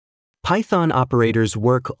Python operators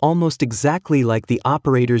work almost exactly like the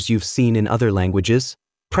operators you've seen in other languages.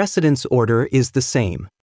 Precedence order is the same.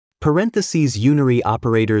 Parentheses unary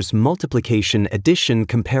operators multiplication addition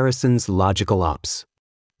comparisons logical ops.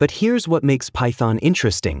 But here's what makes Python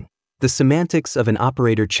interesting. The semantics of an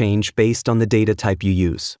operator change based on the data type you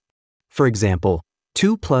use. For example,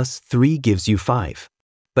 2 plus 3 gives you 5.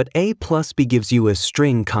 But A plus B gives you a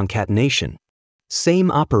string concatenation.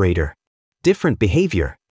 Same operator. Different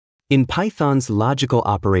behavior. In Python's logical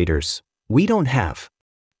operators, we don't have.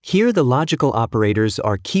 Here the logical operators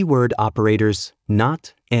are keyword operators,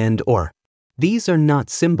 not, and, or. These are not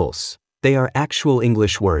symbols, they are actual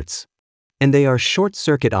English words. And they are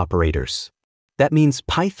short-circuit operators. That means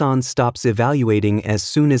Python stops evaluating as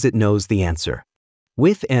soon as it knows the answer.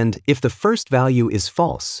 With and, if the first value is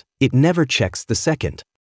false, it never checks the second.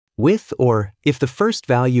 With or, if the first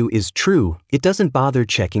value is true, it doesn't bother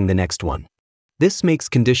checking the next one. This makes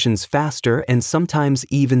conditions faster and sometimes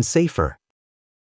even safer.